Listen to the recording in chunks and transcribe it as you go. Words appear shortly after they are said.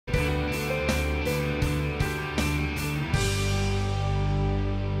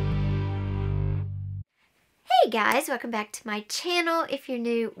guys, welcome back to my channel. If you're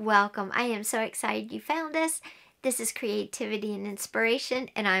new, welcome. I am so excited you found us. This is Creativity and Inspiration,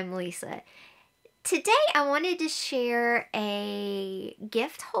 and I'm Lisa. Today I wanted to share a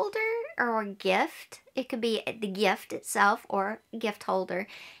gift holder or a gift. It could be the gift itself or gift holder.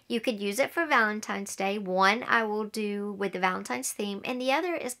 You could use it for Valentine's Day. One I will do with the Valentine's theme, and the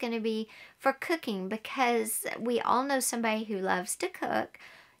other is going to be for cooking, because we all know somebody who loves to cook,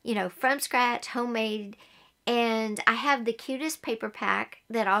 you know, from scratch, homemade. And I have the cutest paper pack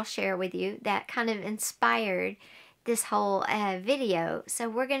that I'll share with you that kind of inspired this whole video. So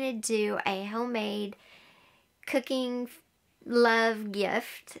we're going to do a homemade cooking love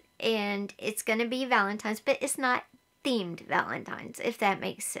gift, and it's going to be Valentine's, but it's not themed Valentine's, if that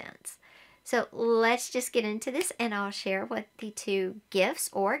makes sense. So let's just get into this, and I'll share what the two gifts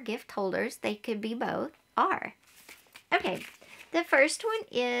or gift holders, they could be both, are. Okay. The first one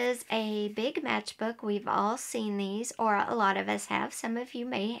is a big matchbook. We've all seen these, or a lot of us have. Some of you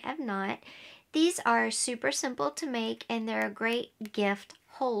may have not. These are super simple to make, and they're a great gift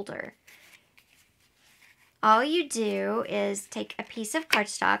holder. All you do is take a piece of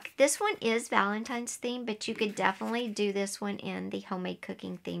cardstock. This one is Valentine's theme, but you could definitely do this one in the homemade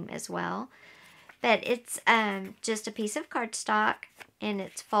cooking theme as well. But it's just a piece of cardstock, and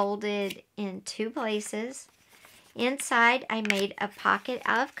it's folded in two places. Inside, I made a pocket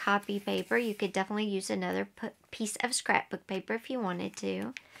out of copy paper. You could definitely use another piece of scrapbook paper if you wanted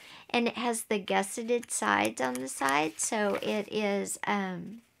to. And it has the gusseted sides on the side, so it is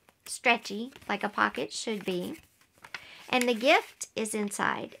stretchy, like a pocket should be. And the gift is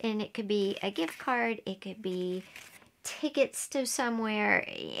inside, and it could be a gift card, it could be tickets to somewhere.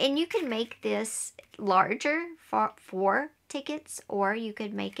 And you can make this larger for tickets, or you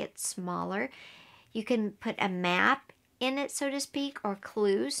could make it smaller. You can put a map in it, so to speak, or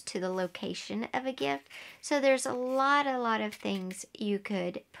clues to the location of a gift. So there's a lot of things you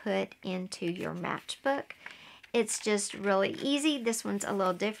could put into your matchbook. It's just really easy. This one's a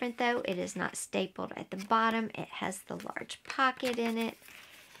little different though. It is not stapled at the bottom. It has the large pocket in it.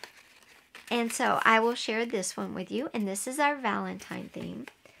 And so I will share this one with you, and this is our Valentine theme.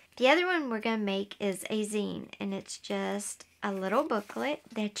 The other one we're going to make is a zine, and it's just a little booklet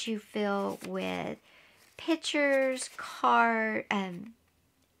that you fill with pictures,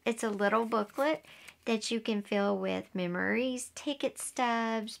 it's a little booklet that you can fill with memories, ticket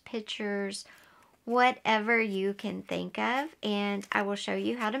stubs, pictures, whatever you can think of, and I will show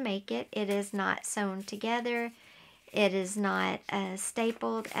you how to make it. It is not sewn together, it is not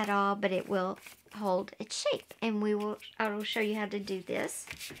stapled at all, but it will hold its shape, and I will show you how to do this.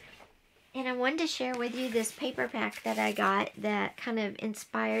 And I wanted to share with you this paper pack that I got that kind of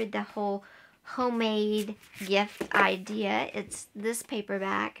inspired the whole homemade gift idea. It's this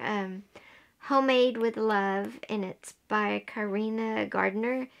paperback, Homemade with Love, and it's by Karina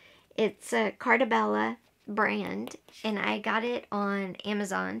Gardner. It's a Cardabella brand, and I got it on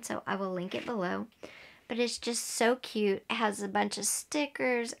Amazon, so I will link it below. But it's just so cute. It has a bunch of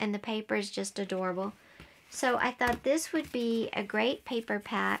stickers, and the paper is just adorable. So I thought this would be a great paper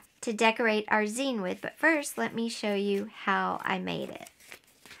pack to decorate our zine with. But first, let me show you how I made it.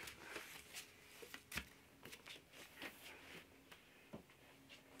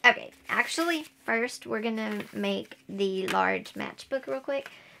 Okay, actually, first we're going to make the large matchbook real quick,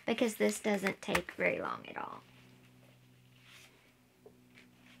 because this doesn't take very long at all.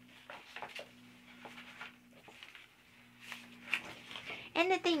 And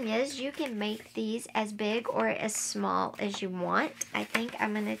the thing is, you can make these as big or as small as you want. I think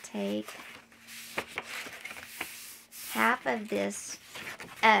I'm going to take half of this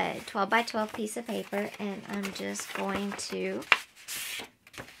 12 by 12 piece of paper, and I'm just going to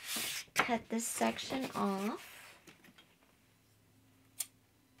cut this section off.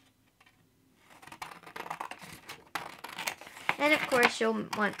 And of course, you'll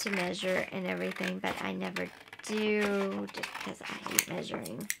want to measure and everything, but I never do, just because I hate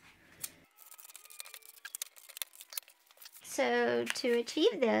measuring. So to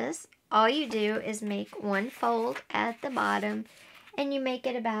achieve this, all you do is make one fold at the bottom, and you make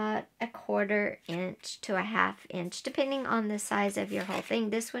it about 1/4 inch to 1/2 inch, depending on the size of your whole thing.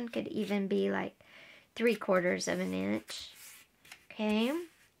 This one could even be like 3/4 of an inch. Okay,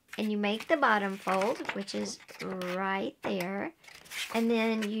 and you make the bottom fold, which is right there. And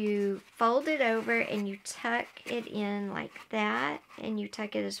then you fold it over and you tuck it in like that, and you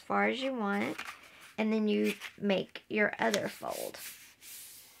tuck it as far as you want, and then you make your other fold.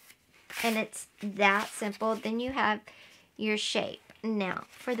 And it's that simple. Then you have your shape. Now,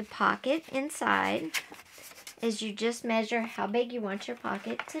 for the pocket inside, is you just measure how big you want your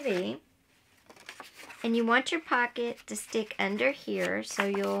pocket to be. And you want your pocket to stick under here, so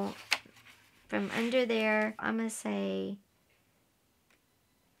you'll, from under there, I'm going to say,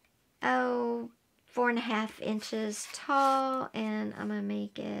 4.5 inches tall, and I'm going to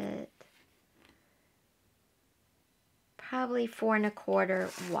make it probably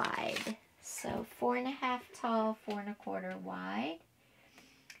 4.25 wide. So 4.5 tall, 4.25 wide.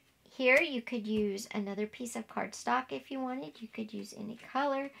 Here you could use another piece of cardstock if you wanted. You could use any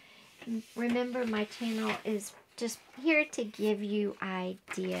color. Remember, my channel is just here to give you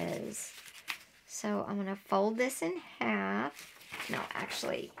ideas. So I'm going to fold this in half. No,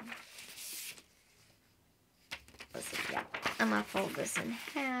 actually, let's see, yeah. I'm going to fold this in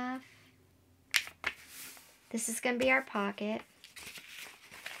half. This is going to be our pocket.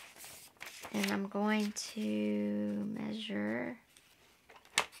 And I'm going to measure.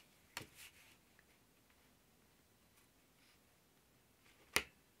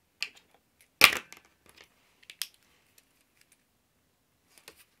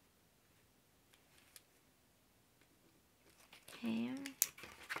 Okay.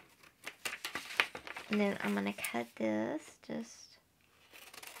 And then I'm going to cut this, just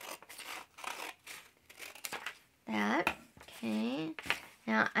that. Okay.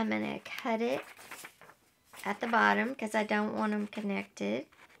 Now I'm going to cut it at the bottom because I don't want them connected.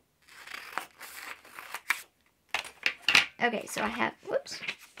 Okay, so I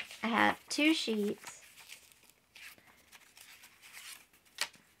have 2 sheets.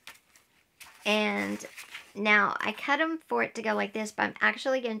 And now I cut them for it to go like this, but I'm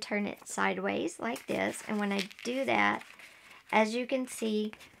actually going to turn it sideways like this. And when I do that, as you can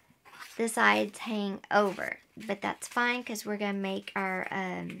see, the sides hang over. But that's fine because we're going to make our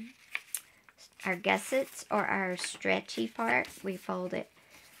gussets, or our stretchy part. We fold it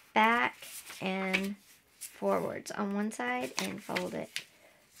back and forwards on one side and fold it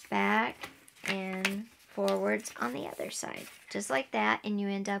back and forwards on the other side. Just like that, and you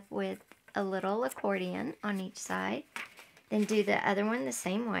end up with a little accordion on each side. Then do the other one the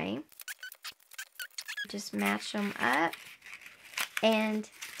same way. Just match them up and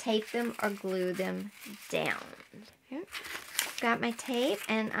tape them or glue them down. Okay. Got my tape,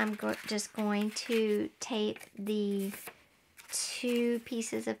 and I'm just going to tape the 2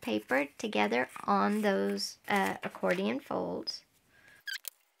 pieces of paper together on those accordion folds.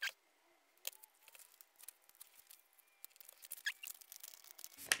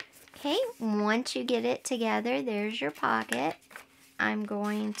 Okay, once you get it together, there's your pocket. I'm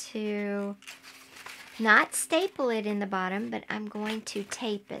going to not staple it in the bottom, but I'm going to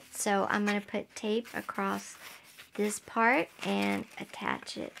tape it. So I'm going to put tape across this part and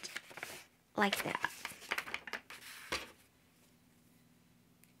attach it like that.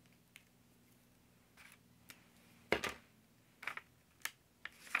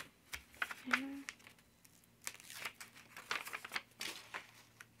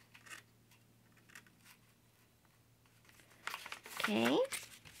 Okay,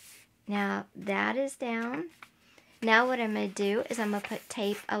 now that is down. Now what I'm going to do is I'm going to put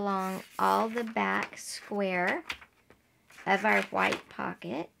tape along all the back square of our white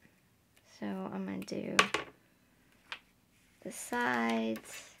pocket. So I'm going to do the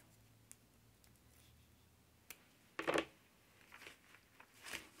sides.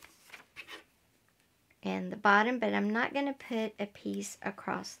 And the bottom, but I'm not going to put a piece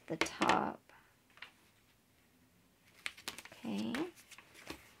across the top. Okay,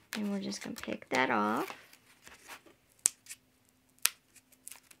 and we're just going to pick that off.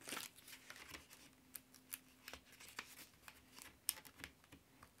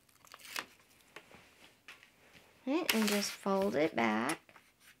 And just fold it back.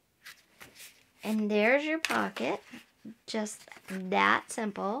 And there's your pocket. Just that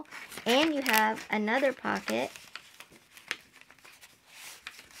simple. And you have another pocket.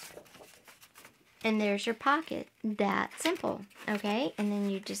 And there's your pocket. That simple. Okay? And then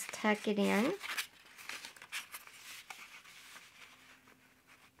you just tuck it in.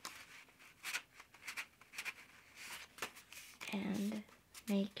 And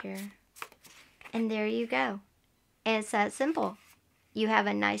make your... And there you go. And it's that simple. You have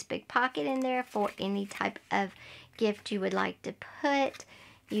a nice big pocket in there for any type of gift you would like to put.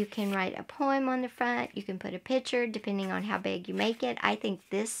 You can write a poem on the front. You can put a picture depending on how big you make it. I think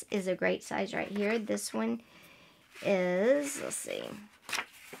this is a great size right here. This one is, let's see.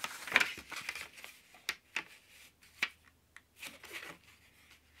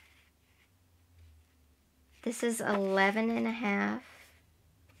 This is 11.5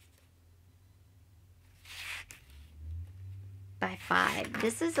 by 5.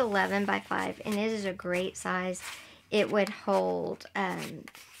 This is 11 by 5, and it is a great size. It would hold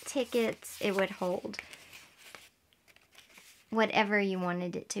tickets. It would hold whatever you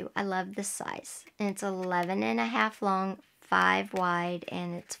wanted it to. I love the size. And it's 11.5 long, 5 wide,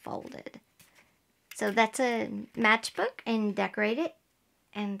 and it's folded. So that's a matchbook, and decorate it,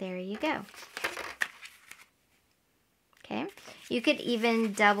 and there you go. Okay, you could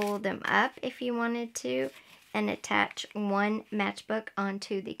even double them up if you wanted to and attach one matchbook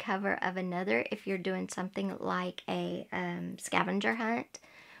onto the cover of another if you're doing something like a scavenger hunt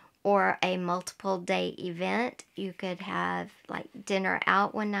or a multiple day event. You could have like dinner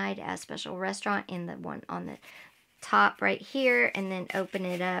out one night at a special restaurant in the one on the top right here, and then open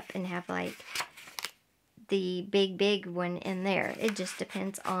it up and have like the big one in there. It just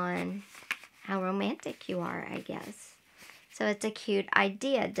depends on how romantic you are, I guess. So it's a cute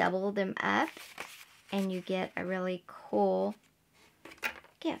idea. Double them up and you get a really cool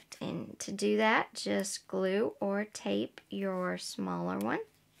gift. And to do that, just glue or tape your smaller one.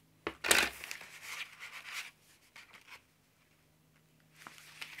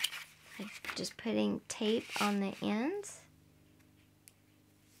 Just putting tape on the ends.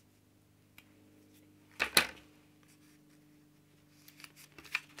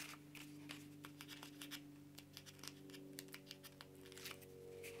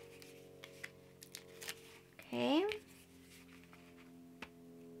 Okay.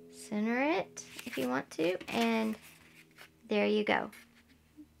 Center it if you want to, and there you go.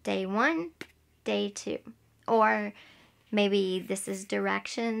 Day 1, day 2. Or maybe this is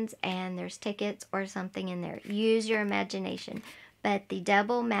directions and there's tickets or something in there. Use your imagination. But the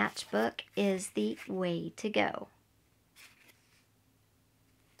double matchbook is the way to go.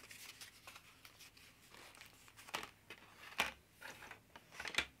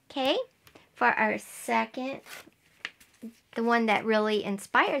 Okay, for our second, the one that really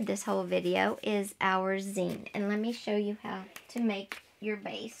inspired this whole video is our zine. And let me show you how to make your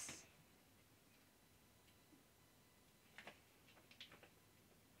base.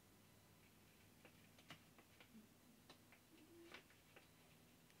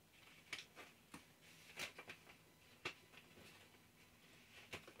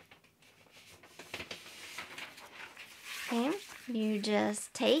 Okay, you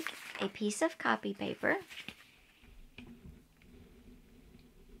just take a piece of copy paper,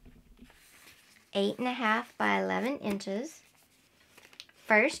 8.5 by 11 inches.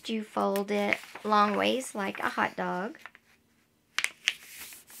 First, you fold it long ways like a hot dog.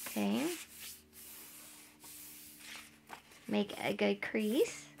 Okay. Make a good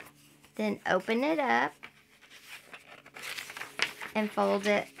crease. Then open it up and fold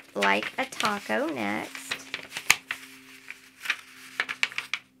it like a taco next.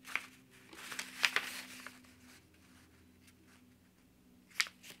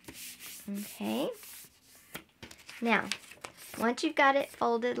 Okay. Now, once you've got it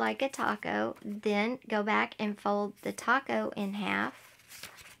folded like a taco, then go back and fold the taco in half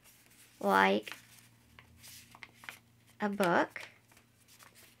like a book,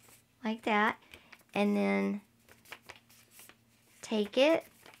 like that, and then take it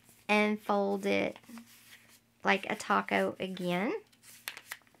and fold it like a taco again.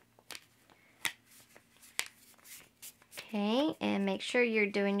 Okay, and make sure you're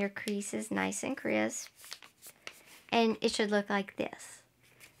doing your creases nice and crisp. And it should look like this.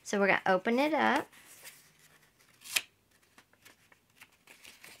 So we're going to open it up.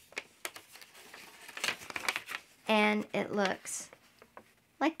 And it looks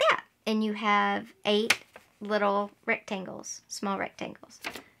like that. And you have 8 little rectangles, small rectangles.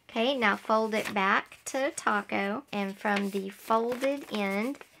 Okay, now fold it back to a taco. And from the folded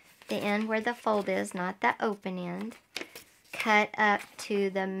end, the end where the fold is, not the open end, cut up to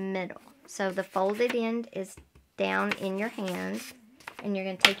the middle. So the folded end is down in your hand, and you're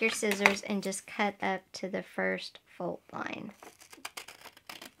going to take your scissors and just cut up to the first fold line.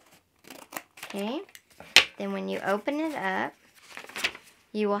 Okay, then when you open it up,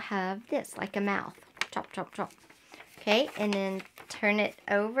 you will have this, like a mouth. Chop, chop, chop. Okay, and then turn it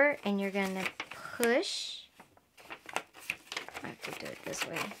over, and you're going to push. I have to do it this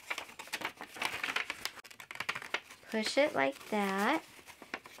way. Push it like that.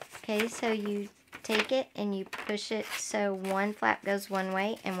 Okay, so you take it and you push it so one flap goes one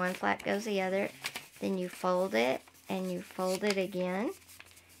way and one flap goes the other. Then you fold it and you fold it again.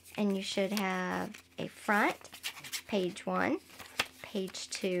 And you should have a front, page 1, page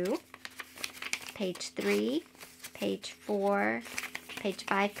 2, page 3, page 4, page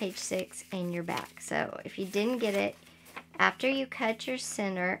 5, page 6, and your back. So if you didn't get it, after you cut your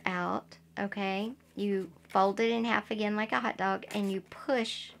center out, okay, you fold it in half again like a hot dog, and you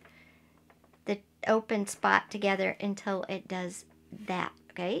push the open spot together until it does that.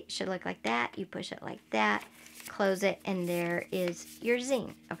 Okay, it should look like that. You push it like that, close it, and there is your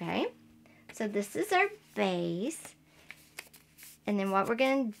zine, okay? So this is our base. And then what we're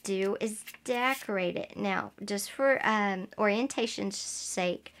going to do is decorate it. Now, just for orientation's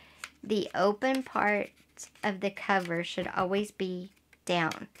sake, the open part of the cover should always be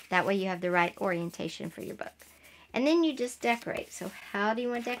down. That way you have the right orientation for your book. And then you just decorate. So how do you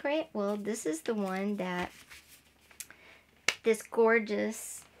want to decorate? Well, this is the one that this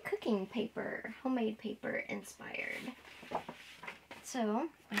gorgeous cooking paper, homemade paper inspired. So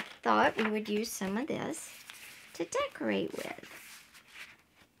I thought we would use some of this to decorate with.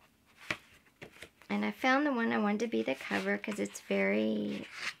 And I found the one I wanted to be the cover because it's very,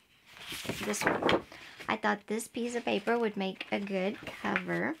 this one. I thought this piece of paper would make a good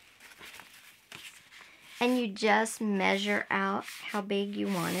cover. And you just measure out how big you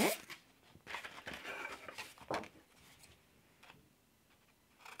want it.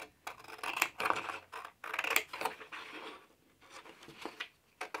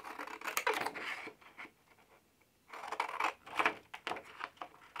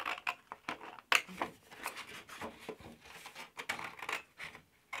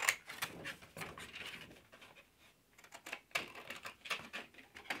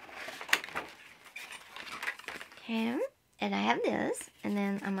 Okay, and I have this, and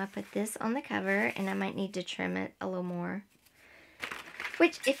then I'm going to put this on the cover, and I might need to trim it a little more,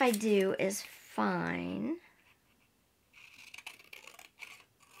 which if I do is fine.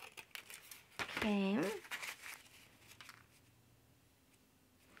 Okay,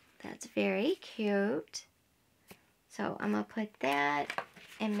 that's very cute. So I'm going to put that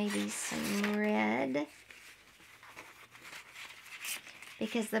and maybe some red,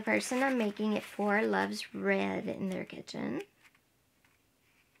 because the person I'm making it for loves red in their kitchen.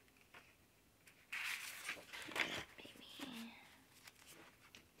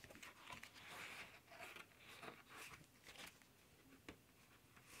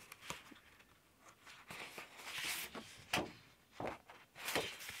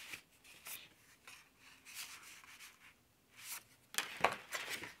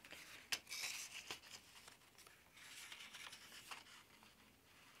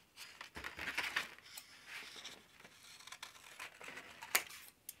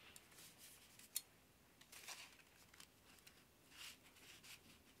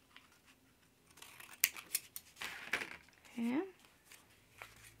 Yeah.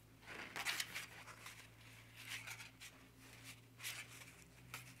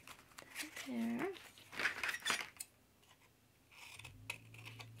 There.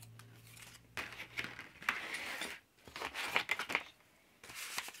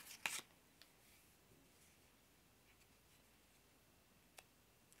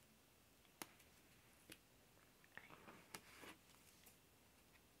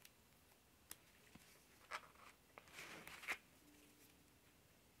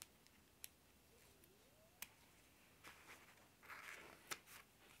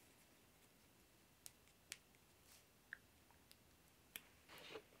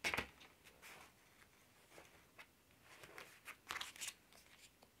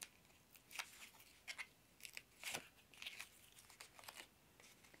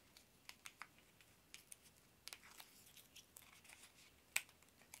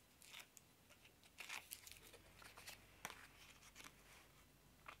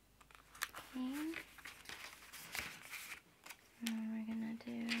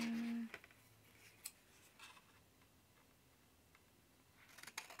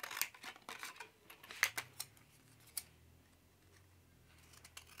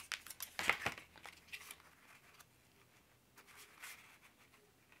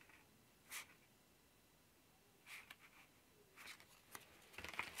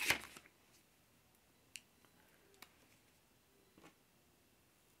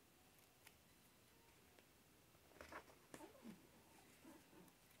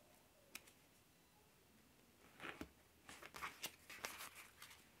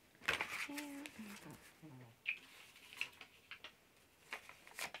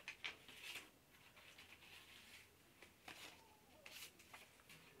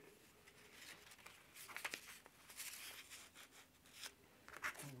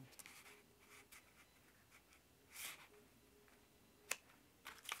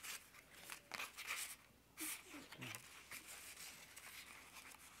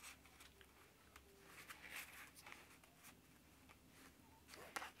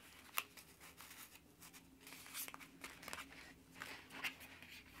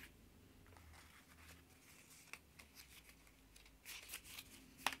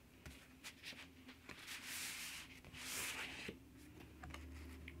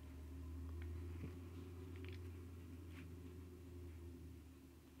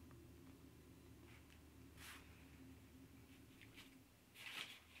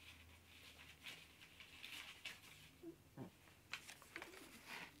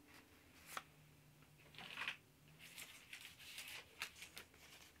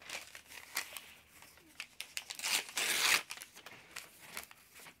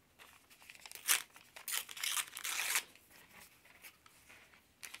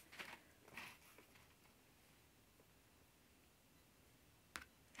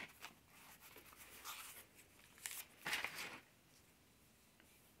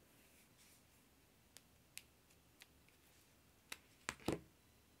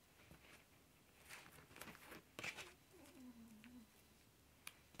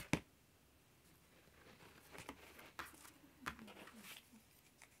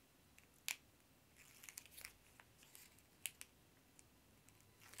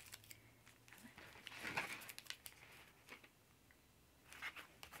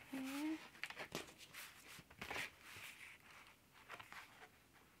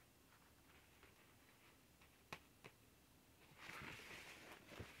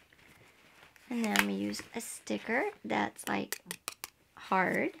 And then I'm going to use a sticker that's like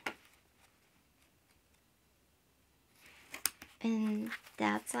hard. And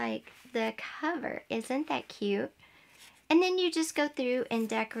that's like the cover. Isn't that cute? And then you just go through and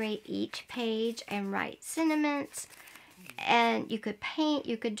decorate each page and write sentiments. And you could paint,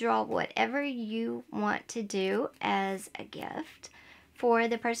 you could draw, whatever you want to do as a gift for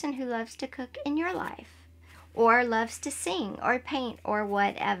the person who loves to cook in your life, or loves to sing or paint or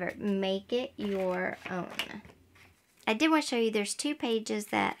whatever. Make it your own. I did want to show you there's 2 pages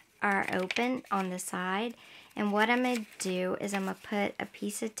that are open on the side. And what I'm going to do is I'm going to put a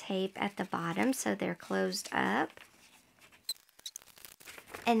piece of tape at the bottom so they're closed up.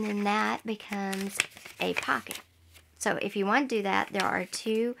 And then that becomes a pocket. So if you want to do that, there are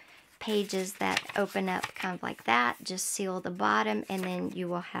 2 pages that open up kind of like that. Just seal the bottom and then you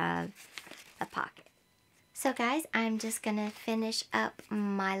will have a pocket. So guys, I'm just going to finish up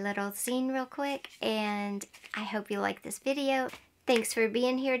my little zine real quick, and I hope you like this video. Thanks for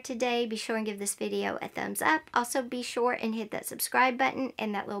being here today. Be sure and give this video a thumbs up. Also be sure and hit that subscribe button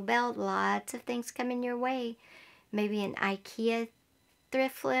and that little bell. Lots of things coming your way. Maybe an IKEA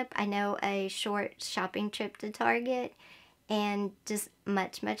thrift flip. I know a short shopping trip to Target. And just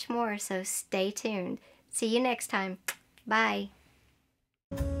much, much more. So stay tuned. See you next time. Bye.